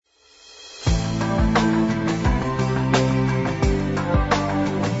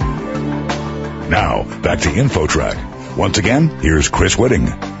back to InfoTrack. Once again, here's Chris Whitting.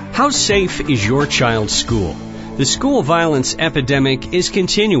 How safe is your child's school? The school violence epidemic is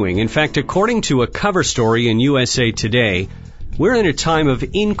continuing. In fact, according to a cover story in USA Today, we're in a time of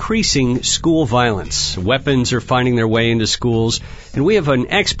increasing school violence. Weapons are finding their way into schools, and we have an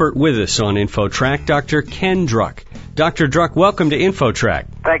expert with us on InfoTrack, Dr. Ken Druck. Dr. Druck, welcome to InfoTrack.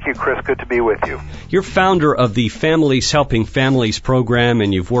 Thank you, Chris. Good to be with you. You're founder of the Families Helping Families program,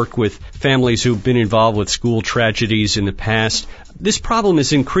 and you've worked with families who've been involved with school tragedies in the past. This problem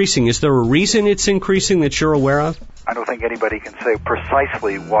is increasing. Is there a reason it's increasing that you're aware of? I don't think anybody can say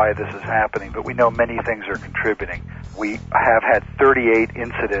precisely why this is happening, but we know many things are contributing. We have had 38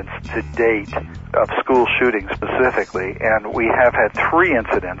 incidents to date of school shootings specifically, and we have had 3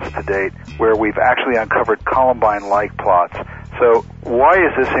 incidents to date where we've actually uncovered Columbine-like plots. So why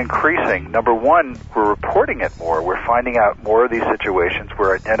is this increasing? Number one, we're reporting it more. We're finding out more of these situations.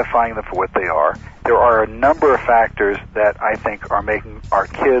 We're identifying them for what they are. There are a number of factors that I think are making our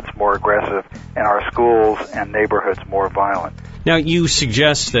kids more aggressive and our schools and neighborhoods more violent. Now, you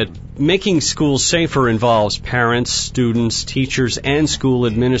suggest that making schools safer involves parents, students, teachers, and school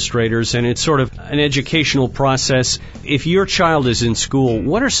administrators, and it's sort of an educational process. If your child is in school,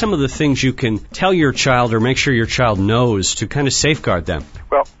 what are some of the things you can tell your child or make sure your child knows to kind of safeguard them?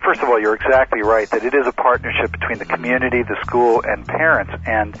 Well, first of all, you're exactly right that it is a partnership between the community, the school, and parents.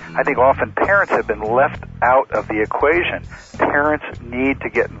 And I think often parents have been left out of the equation. Parents need to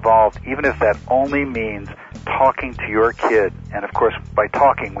get involved, even if that only means talking to your kid. And of course, by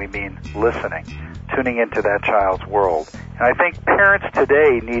talking, we mean listening, tuning into that child's world. And I think parents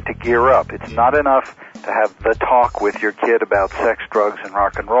today need to gear up. It's not enough to have the talk with your kid about sex, drugs, and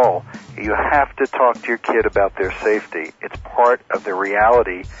rock and roll. You have to talk to your kid about their safety. It's part of the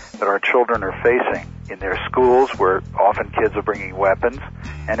reality that our children are facing in their schools, where often kids are bringing weapons,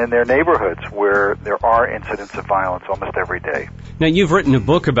 and in their neighborhoods, where there are incidents of violence almost every day. Now, you've written a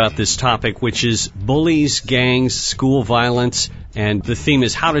book about this topic, which is bullies, gangs, school violence, and the theme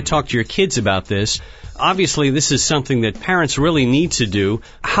is how to talk to your kids about this. Obviously, this is something that parents really need to do.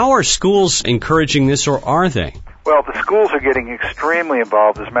 How are schools encouraging this, or are they? Well, the schools are getting extremely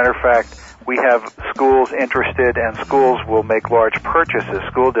involved. As a matter of fact, we have schools interested, and schools will make large purchases,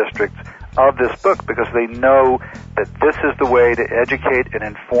 school districts, of this book because they know that this is the way to educate and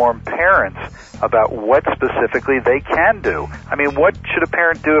inform parents about what specifically they can do. I mean, what should a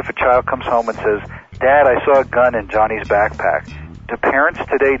parent do if a child comes home and says, "Dad, I saw a gun in Johnny's backpack"? Do parents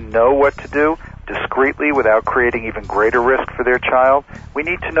today know what to do discreetly without creating even greater risk for their child? We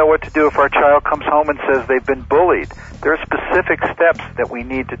need to know what to do if our child comes home and says they've been bullied. There are specific steps that we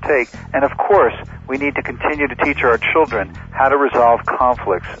need to take. And of course, we need to continue to teach our children how to resolve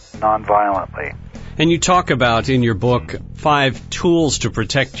conflicts nonviolently. And you talk about in your book 5 tools to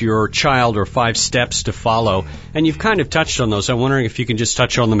protect your child, or 5 steps to follow. And you've kind of touched on those. I'm wondering if you can just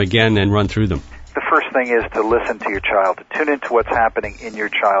touch on them again and run through them. The first thing is to listen to your child, to tune into what's happening in your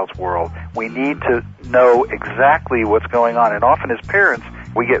child's world. We need to know exactly what's going on. And often as parents,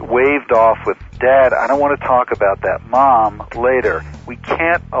 we get waved off with, "Dad, I don't want to talk about that. Mom, later." We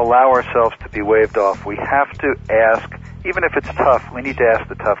can't allow ourselves to be waved off. We have to ask, even if it's tough, we need to ask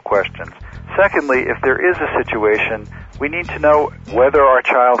the tough questions. Secondly, if there is a situation, we need to know whether our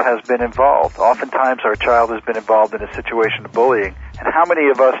child has been involved. Oftentimes our child has been involved in a situation of bullying, and how many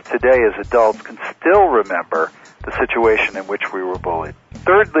of us today as adults can still remember the situation in which we were bullied?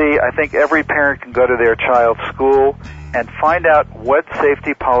 Thirdly, I think every parent can go to their child's school and find out what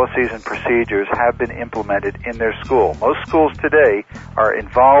safety policies and procedures have been implemented in their school. Most schools today are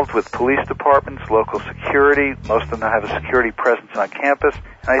involved with police departments, local security. Most of them have a security presence on campus.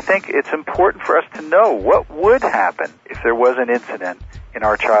 And I think it's important for us to know what would happen if there was an incident in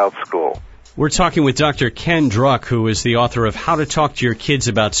our child's school. We're talking with Dr. Ken Druck, who is the author of How to Talk to Your Kids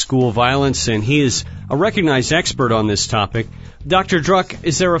About School Violence, and he is a recognized expert on this topic. Dr. Druck,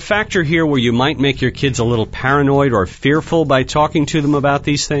 is there a factor here where you might make your kids a little paranoid or fearful by talking to them about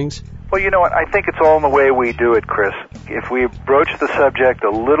these things? Well, you know what? I think it's all in the way we do it, Chris. If we broach the subject a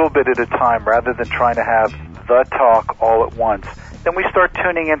little bit at a time rather than trying to have the talk all at once, then we start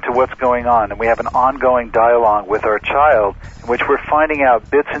tuning into what's going on, and we have an ongoing dialogue with our child in which we're finding out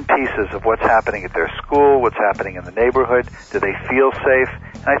bits and pieces of what's happening at their school, what's happening in the neighborhood, do they feel safe?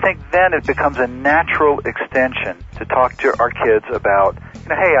 And I think then it becomes a natural extension to talk to our kids about,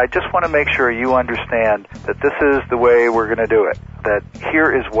 hey, I just want to make sure you understand that this is the way we're going to do it, that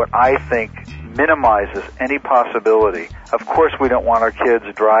here is what I think minimizes any possibility. Of course, we don't want our kids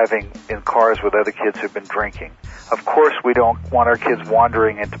driving in cars with other kids who've been drinking. Of course, we don't want our kids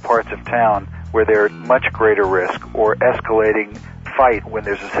wandering into parts of town where they're at much greater risk or escalating fight, when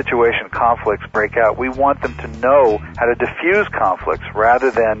there's a situation, conflicts break out, we want them to know how to diffuse conflicts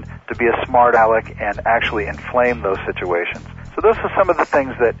rather than to be a smart aleck and actually inflame those situations. So those are some of the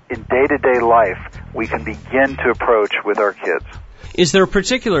things that in day-to-day life we can begin to approach with our kids. Is there a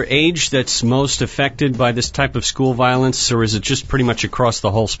particular age that's most affected by this type of school violence, or is it just pretty much across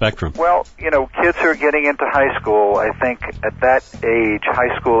the whole spectrum? Well, kids who are getting into high school, I think at that age,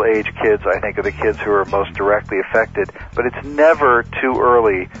 high school age kids, I think are the kids who are most directly affected. But it's never too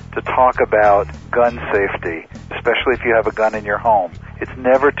early to talk about gun safety, especially if you have a gun in your home. It's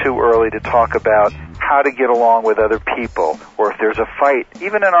never too early to talk about how to get along with other people, or if there's a fight,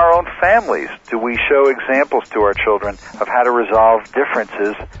 even in our own families, do we show examples to our children of how to resolve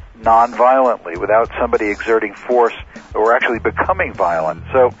differences non-violently without somebody exerting force or actually becoming violent.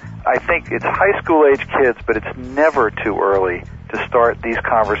 So I think it's high school age kids, but it's never too early to start these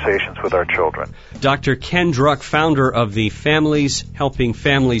conversations with our children. Dr. Ken Druck, founder of the Families Helping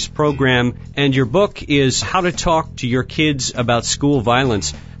Families program, and your book is How to Talk to Your Kids About School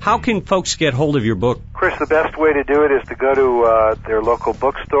Violence. How can folks get hold of your book? Chris, the best way to do it is to go to their local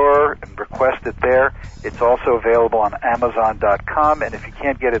bookstore and request it there. It's also available on Amazon.com, and if you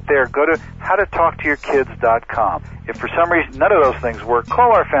can't get it there, go to howtotalktoyourkids.com. If for some reason none of those things work,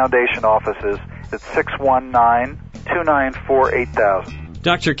 call our foundation offices at 619-294-8000.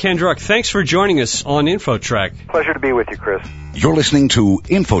 Dr. Ken Druck, thanks for joining us on InfoTrack. Pleasure to be with you, Chris. You're listening to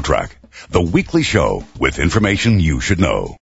InfoTrack, the weekly show with information you should know.